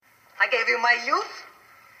I gave you my youth,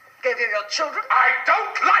 gave you your children. I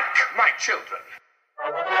don't like my children.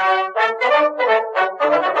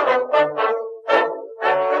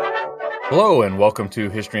 Hello and welcome to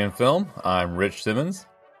History and Film. I'm Rich Simmons.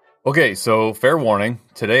 Okay, so fair warning,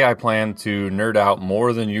 today I plan to nerd out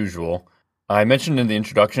more than usual. I mentioned in the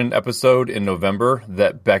introduction episode in November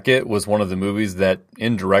that Becket was one of the movies that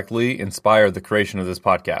indirectly inspired the creation of this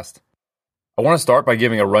podcast. I want to start by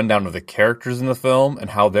giving a rundown of the characters in the film and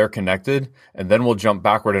how they're connected, and then we'll jump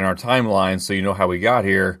backward in our timeline so you know how we got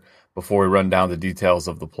here before we run down the details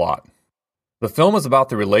of the plot. The film is about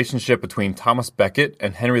the relationship between Thomas Becket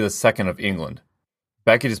and Henry II of England.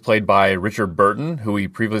 Becket is played by Richard Burton, who we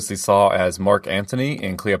previously saw as Mark Antony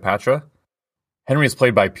in Cleopatra. Henry is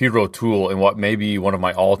played by Peter O'Toole in what may be one of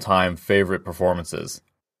my all-time favorite performances.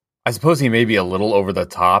 I suppose he may be a little over the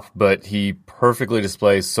top, but he perfectly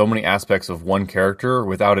displays so many aspects of one character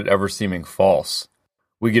without it ever seeming false.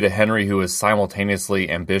 We get a Henry who is simultaneously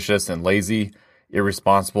ambitious and lazy,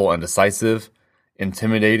 irresponsible and decisive,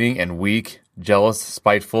 intimidating and weak, jealous,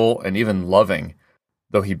 spiteful, and even loving,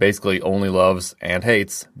 though he basically only loves and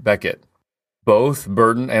hates Becket. Both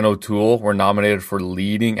Burton and O'Toole were nominated for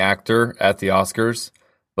leading actor at the Oscars,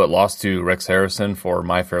 but lost to Rex Harrison for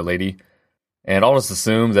My Fair Lady. And I'll just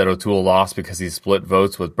assume that O'Toole lost because he split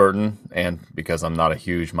votes with Burton, and because I'm not a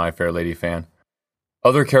huge My Fair Lady fan.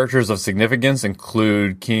 Other characters of significance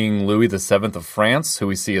include King Louis VII of France, who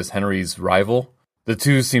we see as Henry's rival. The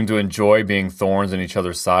two seem to enjoy being thorns in each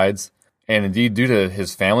other's sides, and indeed, due to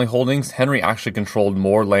his family holdings, Henry actually controlled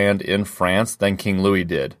more land in France than King Louis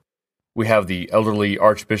did. We have the elderly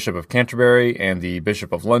Archbishop of Canterbury and the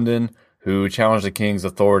Bishop of London, who challenge the king's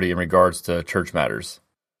authority in regards to church matters.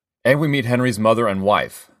 And we meet Henry's mother and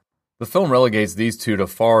wife. The film relegates these two to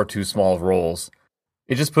far too small of roles.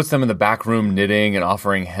 It just puts them in the back room knitting and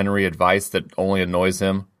offering Henry advice that only annoys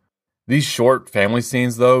him. These short family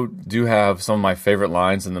scenes, though, do have some of my favorite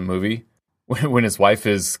lines in the movie. When his wife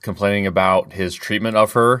is complaining about his treatment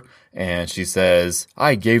of her, and she says,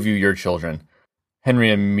 "I gave you your children,"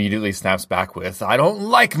 Henry immediately snaps back with, "I don't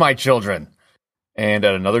like my children." And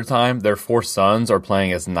at another time, their 4 sons are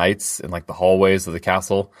playing as knights in the hallways of the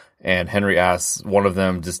castle, and Henry asks one of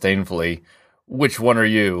them disdainfully, "Which one are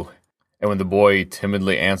you?" And when the boy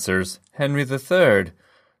timidly answers, "Henry III,"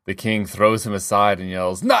 the king throws him aside and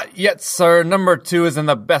yells, "Not yet, sir! Number 2 is in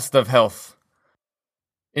the best of health."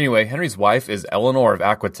 Anyway, Henry's wife is Eleanor of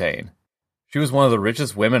Aquitaine. She was one of the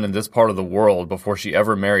richest women in this part of the world before she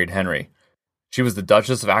ever married Henry. She was the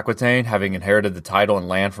Duchess of Aquitaine, having inherited the title and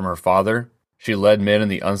land from her father. She led men in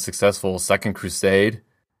the unsuccessful Second Crusade.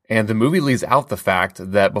 And the movie leaves out the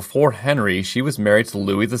fact that before Henry, she was married to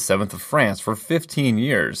Louis VII of France for 15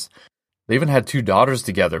 years. They even had 2 daughters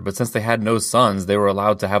together, but since they had no sons, they were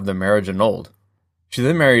allowed to have their marriage annulled. She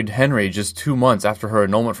then married Henry just 2 months after her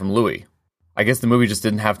annulment from Louis. I guess the movie just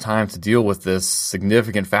didn't have time to deal with this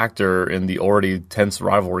significant factor in the already tense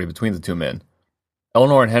rivalry between the two men.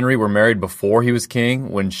 Eleanor and Henry were married before he was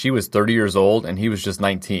king, when she was 30 years old and he was just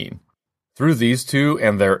 19. Through these two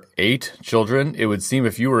and their 8 children, it would seem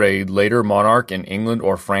if you were a later monarch in England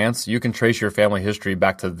or France, you can trace your family history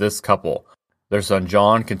back to this couple. Their son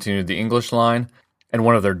John continued the English line, and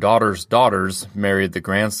one of their daughters' daughters married the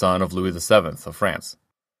grandson of Louis VII of France.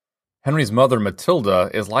 Henry's mother, Matilda,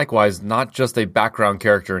 is likewise not just a background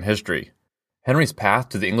character in history. Henry's path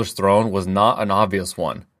to the English throne was not an obvious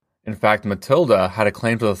one. In fact, Matilda had a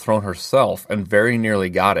claim to the throne herself and very nearly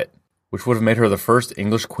got it, which would have made her the first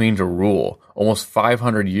English queen to rule, almost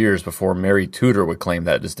 500 years before Mary Tudor would claim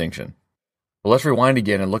that distinction. But let's rewind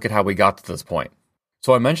again and look at how we got to this point.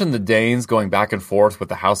 So I mentioned the Danes going back and forth with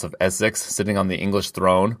the House of Essex sitting on the English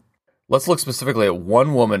throne. Let's look specifically at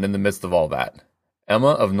one woman in the midst of all that, Emma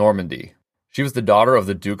of Normandy. She was the daughter of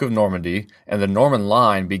the Duke of Normandy, and the Norman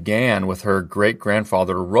line began with her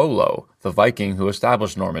great-grandfather Rollo, the Viking who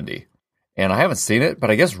established Normandy. And I haven't seen it, but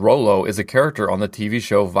I guess Rollo is a character on the TV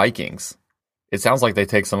show Vikings. It sounds like they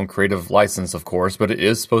take some creative license, of course, but it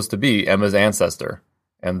is supposed to be Emma's ancestor,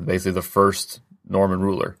 and basically the first Norman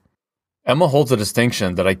ruler. Emma holds a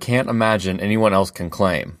distinction that I can't imagine anyone else can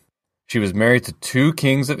claim. She was married to 2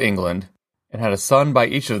 kings of England, and had a son by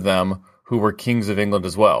each of them who were kings of England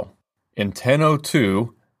as well. In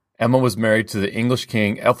 1002, Emma was married to the English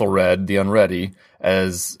king Ethelred the Unready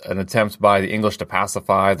as an attempt by the English to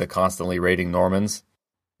pacify the constantly raiding Normans.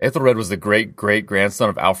 Ethelred was the great-great-grandson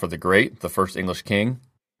of Alfred the Great, the first English king.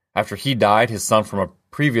 After he died, his son from a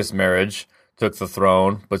previous marriage took the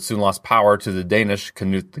throne, but soon lost power to the Danish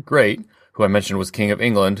Canute the Great, who I mentioned was king of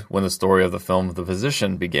England when the story of the film The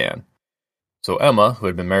Physician began. So Emma, who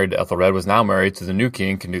had been married to Ethelred, was now married to the new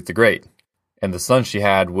king, Canute the Great. and the son she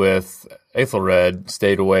had with Aethelred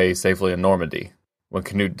stayed away safely in Normandy. When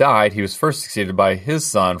Canute died, he was first succeeded by his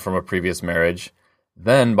son from a previous marriage,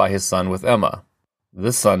 then by his son with Emma.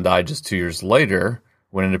 This son died just 2 years later,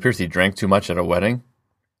 when it appears he drank too much at a wedding.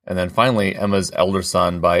 And then finally, Emma's elder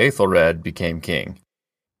son by Aethelred became king.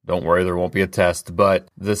 Don't worry, there won't be a test, but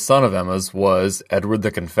the son of Emma's was Edward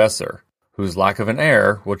the Confessor, whose lack of an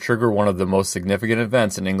heir would trigger one of the most significant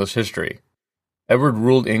events in English history. Edward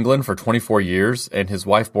ruled England for 24 years, and his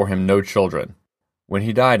wife bore him no children. When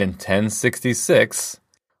he died in 1066,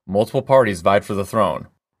 multiple parties vied for the throne.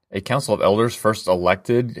 A council of elders first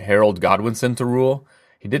elected Harold Godwinson to rule.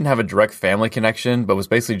 He didn't have a direct family connection, but was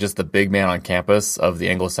basically just the big man on campus of the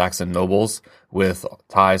Anglo-Saxon nobles, with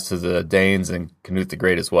ties to the Danes and Canute the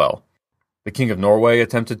Great as well. The King of Norway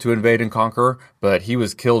attempted to invade and conquer, but he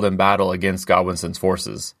was killed in battle against Godwinson's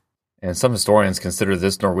forces. And some historians consider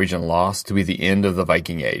this Norwegian loss to be the end of the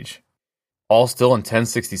Viking Age. All still in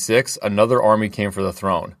 1066, another army came for the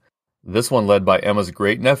throne. This one led by Emma's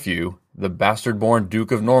great-nephew, the bastard-born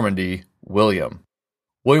Duke of Normandy, William.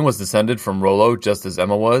 William was descended from Rollo just as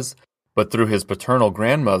Emma was, but through his paternal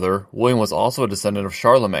grandmother, William was also a descendant of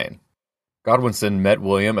Charlemagne. Godwinson met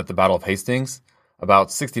William at the Battle of Hastings,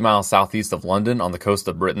 about 60 miles southeast of London on the coast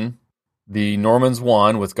of Britain. The Normans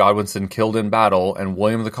won, with Godwinson killed in battle, and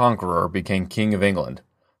William the Conqueror became King of England,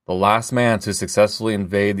 the last man to successfully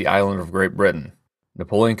invade the island of Great Britain.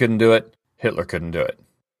 Napoleon couldn't do it, Hitler couldn't do it.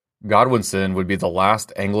 Godwinson would be the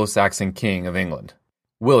last Anglo-Saxon king of England.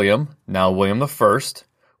 William, now William I,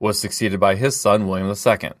 was succeeded by his son William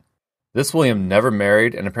II. This William never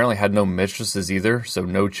married and apparently had no mistresses either, so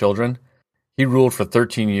no children. He ruled for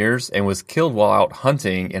 13 years and was killed while out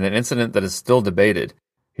hunting in an incident that is still debated.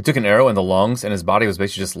 He took an arrow in the lungs and his body was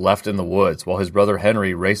basically just left in the woods while his brother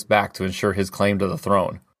Henry raced back to ensure his claim to the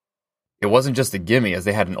throne. It wasn't just a gimme, as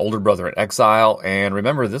they had an older brother in exile, and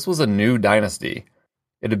remember, this was a new dynasty.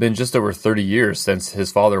 It had been just over 30 years since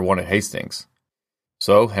his father won at Hastings.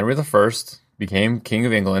 So Henry I became King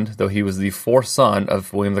of England, though he was the fourth son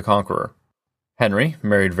of William the Conqueror. Henry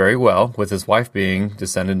married very well, with his wife being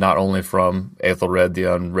descended not only from Aethelred the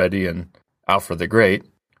Unready and Alfred the Great,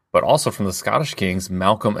 but also from the Scottish kings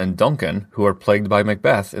Malcolm and Duncan, who are plagued by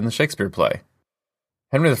Macbeth in the Shakespeare play.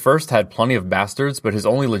 Henry I had plenty of bastards, but his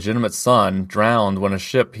only legitimate son drowned when a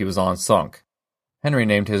ship he was on sunk. Henry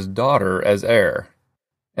named his daughter as heir.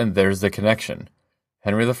 And there's the connection.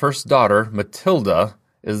 Henry I's daughter, Matilda,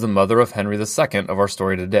 is the mother of Henry II of our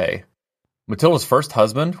story today. Matilda's first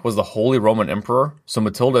husband was the Holy Roman Emperor, so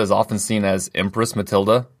Matilda is often seen as Empress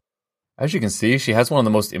Matilda. As you can see, she has one of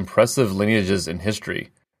the most impressive lineages in history.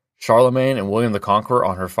 Charlemagne and William the Conqueror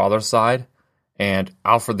on her father's side, and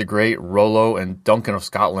Alfred the Great, Rollo, and Duncan of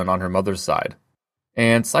Scotland on her mother's side.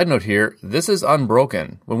 And side note here, this is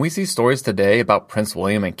unbroken. When we see stories today about Prince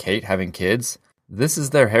William and Kate having kids, this is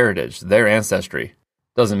their heritage, their ancestry.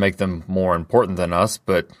 Doesn't make them more important than us,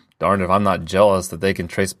 but darned if I'm not jealous that they can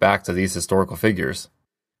trace back to these historical figures.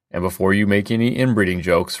 And before you make any inbreeding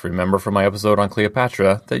jokes, remember from my episode on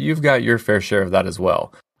Cleopatra that you've got your fair share of that as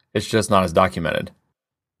well. It's just not as documented.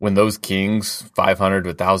 When those kings 500 to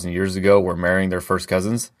 1,000 years ago were marrying their first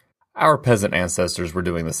cousins, our peasant ancestors were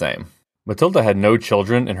doing the same. Matilda had no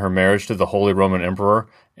children in her marriage to the Holy Roman Emperor,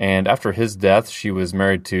 and after his death she was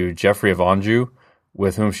married to Geoffrey of Anjou,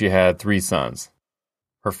 with whom she had 3 sons.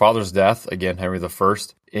 Her father's death, again Henry I,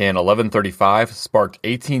 in 1135 sparked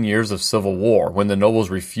 18 years of civil war when the nobles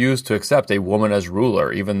refused to accept a woman as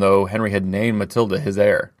ruler, even though Henry had named Matilda his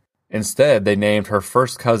heir. Instead, they named her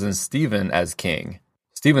first cousin Stephen as king.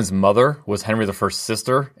 Stephen's mother was Henry I's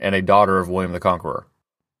sister and a daughter of William the Conqueror.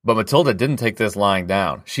 But Matilda didn't take this lying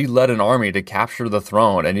down. She led an army to capture the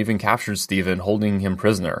throne and even captured Stephen, holding him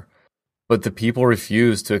prisoner. But the people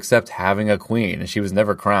refused to accept having a queen, and she was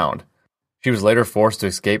never crowned. She was later forced to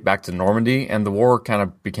escape back to Normandy, and the war kind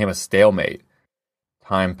of became a stalemate.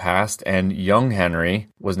 Time passed, and young Henry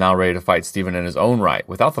was now ready to fight Stephen in his own right,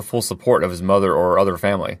 without the full support of his mother or other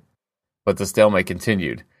family. But the stalemate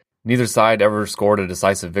continued. Neither side ever scored a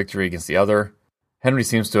decisive victory against the other. Henry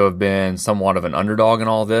seems to have been somewhat of an underdog in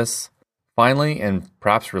all this. Finally, and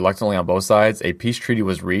perhaps reluctantly on both sides, a peace treaty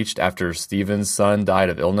was reached after Stephen's son died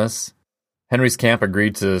of illness. Henry's camp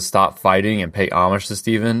agreed to stop fighting and pay homage to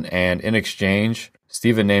Stephen, and in exchange,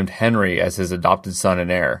 Stephen named Henry as his adopted son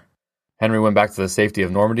and heir. Henry went back to the safety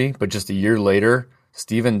of Normandy, but just a year later,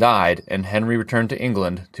 Stephen died, and Henry returned to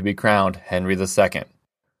England to be crowned Henry II.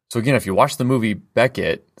 So again, if you watch the movie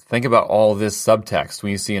Becket, think about all this subtext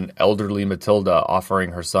when you see an elderly Matilda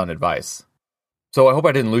offering her son advice. So I hope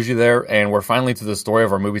I didn't lose you there, and we're finally to the story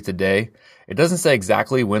of our movie today. It doesn't say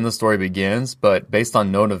exactly when the story begins, but based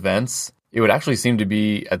on known events, It would actually seem to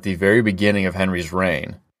be at the very beginning of Henry's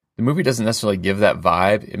reign. The movie doesn't necessarily give that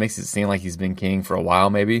vibe. It makes it seem like he's been king for a while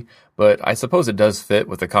maybe, but I suppose it does fit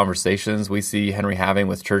with the conversations we see Henry having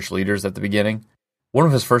with church leaders at the beginning. One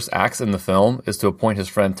of his first acts in the film is to appoint his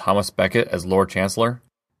friend Thomas Becket as Lord Chancellor.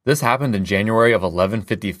 This happened in January of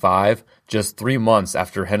 1155, just 3 months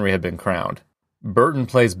after Henry had been crowned. Burton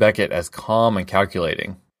plays Becket as calm and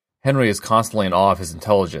calculating. Henry is constantly in awe of his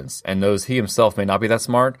intelligence and knows he himself may not be that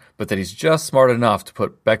smart, but that he's just smart enough to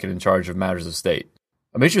put Becket in charge of matters of state.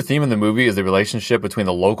 A major theme in the movie is the relationship between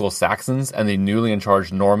the local Saxons and the newly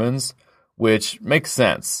in-charge Normans, which makes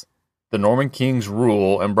sense. The Norman kings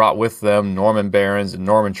rule and brought with them Norman barons and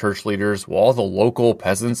Norman church leaders, while all the local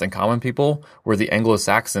peasants and common people were the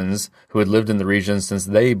Anglo-Saxons who had lived in the region since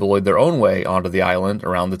they bullied their own way onto the island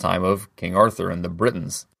around the time of King Arthur and the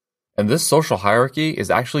Britons. And this social hierarchy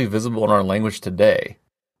is actually visible in our language today.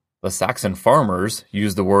 The Saxon farmers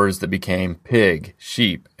used the words that became pig,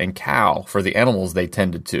 sheep, and cow for the animals they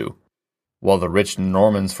tended to, while the rich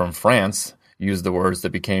Normans from France used the words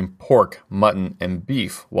that became pork, mutton, and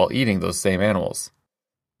beef while eating those same animals.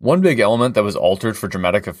 One big element that was altered for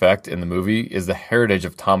dramatic effect in the movie is the heritage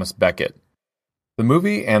of Thomas Becket. The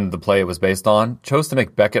movie and the play it was based on chose to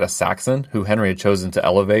make Becket a Saxon who Henry had chosen to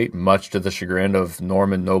elevate, much to the chagrin of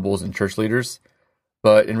Norman nobles and church leaders.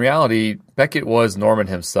 But in reality, Becket was Norman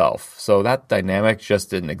himself, so that dynamic just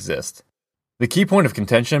didn't exist. The key point of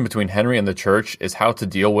contention between Henry and the church is how to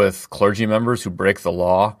deal with clergy members who break the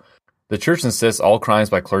law. The church insists all crimes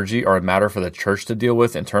by clergy are a matter for the church to deal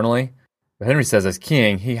with internally, but Henry says as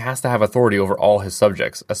king, he has to have authority over all his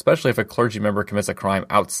subjects, especially if a clergy member commits a crime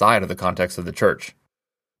outside of the context of the church.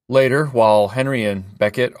 Later, while Henry and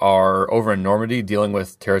Becket are over in Normandy dealing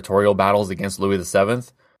with territorial battles against Louis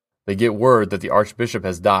VII, they get word that the archbishop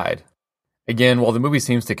has died. Again, while the movie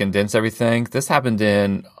seems to condense everything, this happened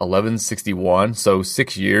in 1161, so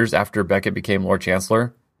 6 years after Becket became Lord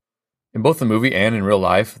Chancellor. In both the movie and in real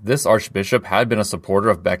life, this archbishop had been a supporter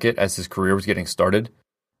of Becket as his career was getting started.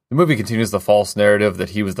 The movie continues the false narrative that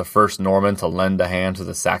he was the first Norman to lend a hand to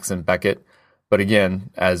the Saxon Becket, but again,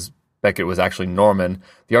 as Becket was actually Norman,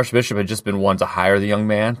 the archbishop had just been one to hire the young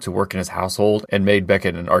man to work in his household and made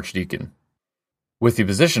Becket an archdeacon. With the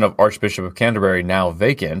position of Archbishop of Canterbury now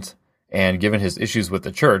vacant, and given his issues with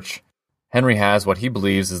the church, Henry has what he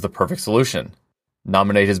believes is the perfect solution: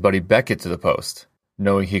 nominate his buddy Becket to the post,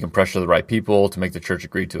 knowing he can pressure the right people to make the church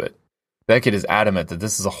agree to it. Becket is adamant that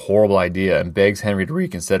this is a horrible idea and begs Henry to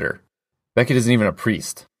reconsider. Becket isn't even a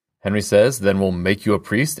priest. Henry says, then we'll make you a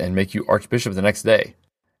priest and make you archbishop the next day.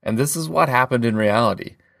 And this is what happened in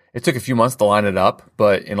reality. It took a few months to line it up,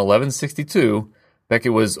 but in 1162,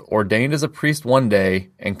 Becket was ordained as a priest one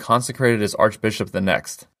day and consecrated as archbishop the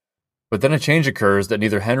next. But then a change occurs that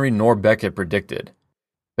neither Henry nor Becket predicted.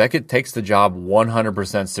 Becket takes the job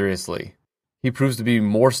 100% seriously. He proves to be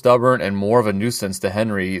more stubborn and more of a nuisance to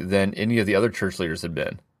Henry than any of the other church leaders had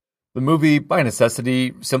been. The movie, by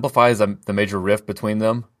necessity, simplifies the major rift between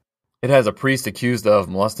them. It has a priest accused of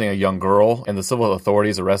molesting a young girl, and the civil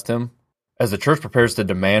authorities arrest him. As the church prepares to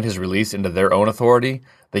demand his release into their own authority,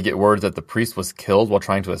 they get word that the priest was killed while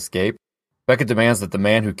trying to escape. Becket demands that the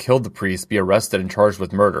man who killed the priest be arrested and charged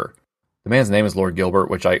with murder. The man's name is Lord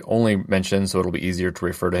Gilbert, which I only mention so it'll be easier to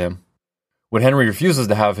refer to him. When Henry refuses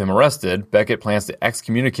to have him arrested, Becket plans to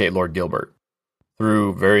excommunicate Lord Gilbert.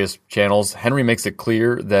 Through various channels, Henry makes it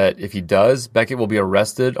clear that if he does, Becket will be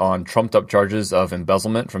arrested on trumped-up charges of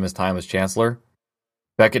embezzlement from his time as Chancellor.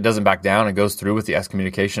 Becket doesn't back down and goes through with the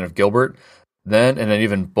excommunication of Gilbert, then, in an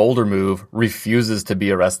even bolder move, refuses to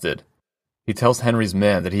be arrested. He tells Henry's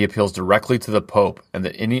men that he appeals directly to the Pope and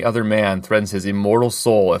that any other man threatens his immortal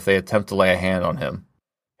soul if they attempt to lay a hand on him.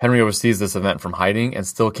 Henry oversees this event from hiding and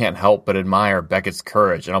still can't help but admire Becket's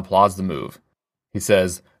courage and applauds the move. He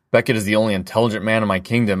says, Becket is the only intelligent man in my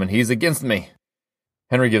kingdom and he's against me.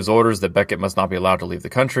 Henry gives orders that Becket must not be allowed to leave the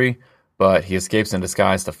country, but he escapes in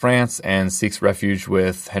disguise to France and seeks refuge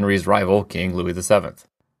with Henry's rival, King Louis VII.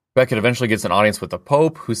 Becket eventually gets an audience with the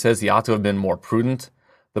Pope, who says he ought to have been more prudent.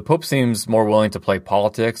 The Pope seems more willing to play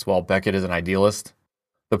politics, while Becket is an idealist.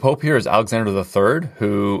 The Pope here is Alexander III,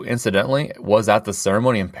 who, incidentally, was at the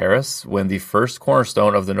ceremony in Paris when the first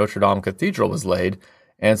cornerstone of the Notre Dame Cathedral was laid,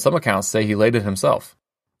 and some accounts say he laid it himself.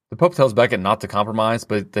 The Pope tells Becket not to compromise,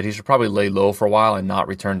 but that he should probably lay low for a while and not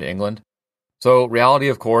return to England. So reality,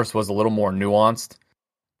 of course, was a little more nuanced.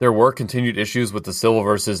 There were continued issues with the civil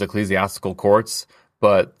versus ecclesiastical courts,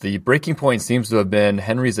 but the breaking point seems to have been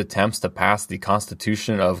Henry's attempts to pass the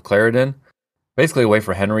Constitution of Clarendon, basically a way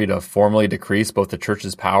for Henry to formally decrease both the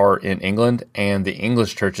church's power in England and the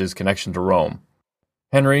English church's connection to Rome.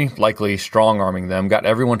 Henry, likely strong-arming them, got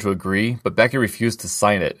everyone to agree, but Becket refused to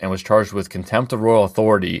sign it and was charged with contempt of royal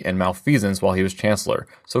authority and malfeasance while he was chancellor,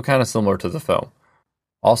 so kind of similar to the film.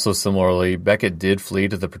 Also similarly, Becket did flee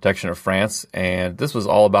to the protection of France, and this was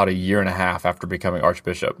all about a year and a half after becoming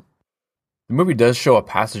archbishop. The movie does show a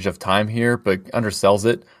passage of time here, but undersells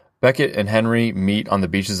it. Becket and Henry meet on the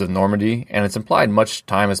beaches of Normandy, and it's implied much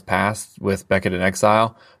time has passed with Becket in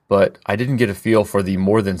exile, but I didn't get a feel for the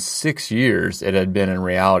more than 6 years it had been in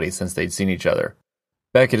reality since they'd seen each other.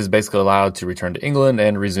 Becket is basically allowed to return to England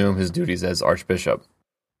and resume his duties as archbishop.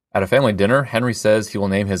 At a family dinner, Henry says he will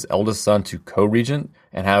name his eldest son to co-regent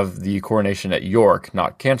and have the coronation at York,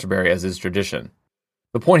 not Canterbury, as is tradition.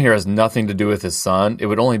 The point here has nothing to do with his son. It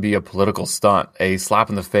would only be a political stunt, a slap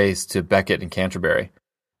in the face to Becket and Canterbury.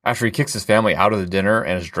 After he kicks his family out of the dinner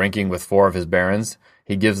and is drinking with 4 of his barons,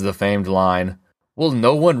 he gives the famed line, "Will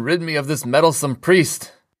no one rid me of this meddlesome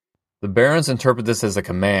priest?" The barons interpret this as a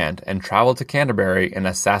command and travel to Canterbury and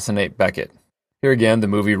assassinate Becket. Here again, the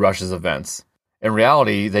movie rushes events. In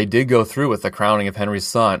reality, they did go through with the crowning of Henry's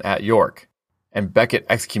son at York, and Becket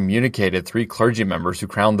excommunicated 3 clergy members who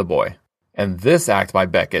crowned the boy. And this act by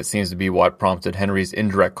Becket seems to be what prompted Henry's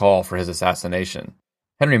indirect call for his assassination.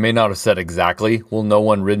 Henry may not have said exactly, "Will no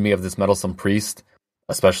one rid me of this meddlesome priest?"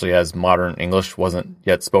 especially as modern English wasn't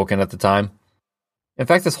yet spoken at the time. In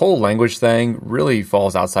fact, this whole language thing really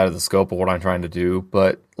falls outside of the scope of what I'm trying to do,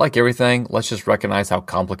 but like everything, let's just recognize how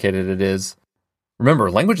complicated it is.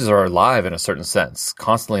 Remember, languages are alive in a certain sense,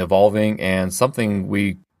 constantly evolving, and something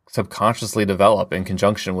we subconsciously develop in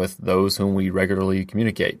conjunction with those whom we regularly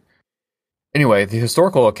communicate. Anyway, the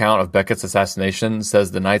historical account of Becket's assassination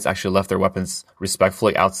says the knights actually left their weapons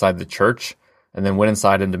respectfully outside the church, and then went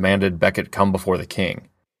inside and demanded Becket come before the king.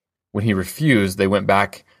 When he refused, they went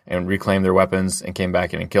back and reclaimed their weapons and came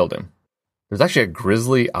back in and killed him. There's actually a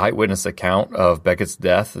grisly eyewitness account of Becket's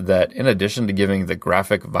death that, in addition to giving the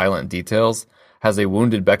graphic, violent details, has a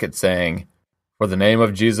wounded Becket saying, "For the name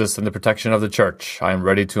of Jesus and the protection of the church, I am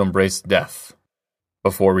ready to embrace death,"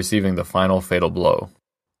 before receiving the final fatal blow.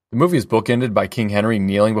 The movie is bookended by King Henry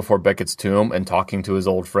kneeling before Becket's tomb and talking to his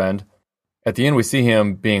old friend. At the end, we see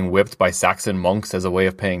him being whipped by Saxon monks as a way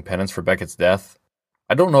of paying penance for Becket's death.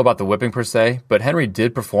 I don't know about the whipping per se, but Henry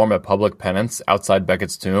did perform a public penance outside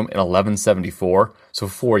Becket's tomb in 1174, so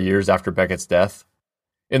 4 years after Becket's death.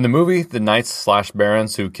 In the movie, the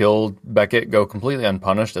knights/barons who killed Becket go completely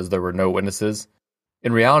unpunished as there were no witnesses.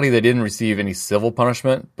 In reality, they didn't receive any civil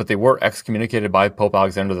punishment, but they were excommunicated by Pope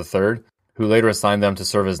Alexander III, who later assigned them to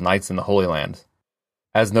serve as knights in the Holy Land.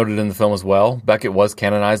 As noted in the film as well, Becket was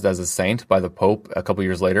canonized as a saint by the Pope a couple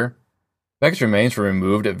years later. Becket's remains were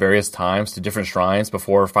removed at various times to different shrines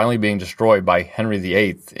before finally being destroyed by Henry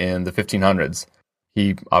VIII in the 1500s.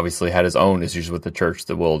 He obviously had his own issues with the church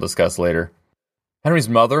that we'll discuss later. Henry's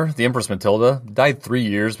mother, the Empress Matilda, died 3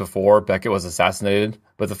 years before Becket was assassinated,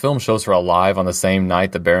 but the film shows her alive on the same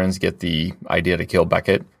night the barons get the idea to kill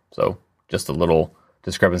Becket, so just a little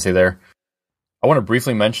discrepancy there. I want to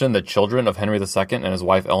briefly mention the children of Henry II and his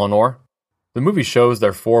wife Eleanor. The movie shows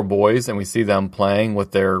their 4 boys, and we see them playing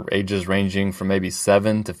with their ages ranging from maybe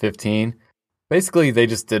 7 to 15. Basically, they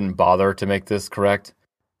just didn't bother to make this correct.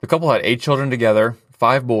 The couple had 8 children together,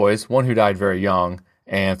 5 boys, 1 who died very young,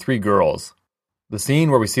 and 3 girls. The scene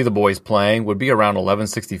where we see the boys playing would be around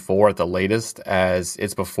 1164 at the latest, as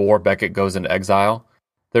it's before Becket goes into exile.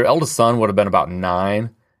 Their eldest son would have been about 9,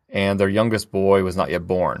 and their youngest boy was not yet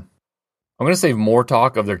born. I'm going to save more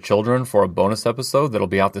talk of their children for a bonus episode that'll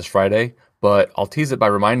be out this Friday, but I'll tease it by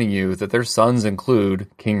reminding you that their sons include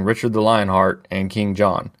King Richard the Lionheart and King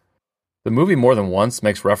John. The movie more than once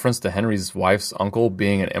makes reference to Henry's wife's uncle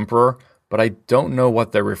being an emperor, but I don't know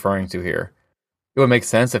what they're referring to here. It would make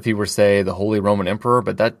sense if he were, say, the Holy Roman Emperor,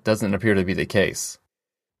 but that doesn't appear to be the case.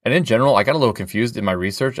 And in general, I got a little confused in my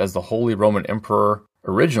research as the Holy Roman Emperor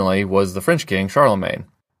originally was the French king Charlemagne.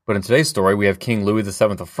 But in today's story, we have King Louis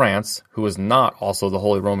VII of France, who was not also the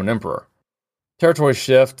Holy Roman Emperor. Territories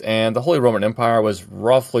shift, and the Holy Roman Empire was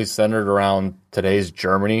roughly centered around today's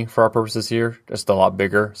Germany for our purposes here, just a lot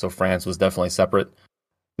bigger, so France was definitely separate.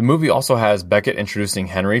 The movie also has Becket introducing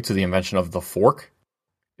Henry to the invention of the fork.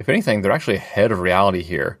 If anything, they're actually ahead of reality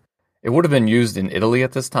here. It would have been used in Italy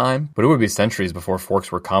at this time, but it would be centuries before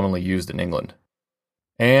forks were commonly used in England.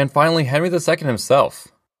 And finally, Henry II himself.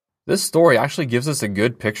 This story actually gives us a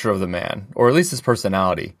good picture of the man, or at least his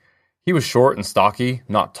personality. He was short and stocky,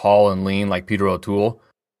 not tall and lean like Peter O'Toole,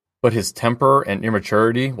 but his temper and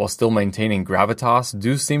immaturity, while still maintaining gravitas,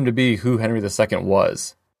 do seem to be who Henry II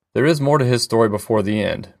was. There is more to his story before the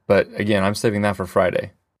end, but again, I'm saving that for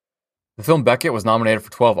Friday. The film Becket was nominated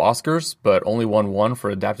for 12 Oscars, but only won 1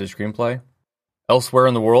 for adapted screenplay. Elsewhere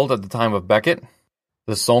in the world at the time of Beckett,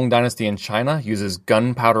 the Song dynasty in China uses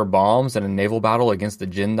gunpowder bombs in a naval battle against the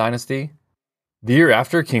Jin dynasty. The year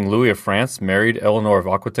after King Louis of France married Eleanor of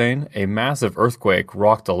Aquitaine, a massive earthquake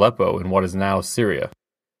rocked Aleppo in what is now Syria.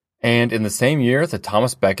 And in the same year that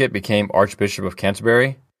Thomas Becket became Archbishop of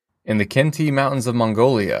Canterbury, in the Khenti Mountains of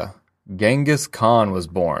Mongolia, Genghis Khan was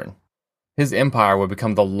born. His empire would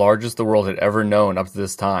become the largest the world had ever known up to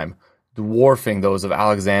this time, dwarfing those of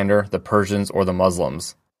Alexander, the Persians, or the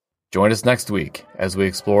Muslims. Join us next week as we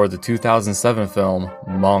explore the 2007 film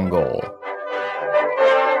Mongol.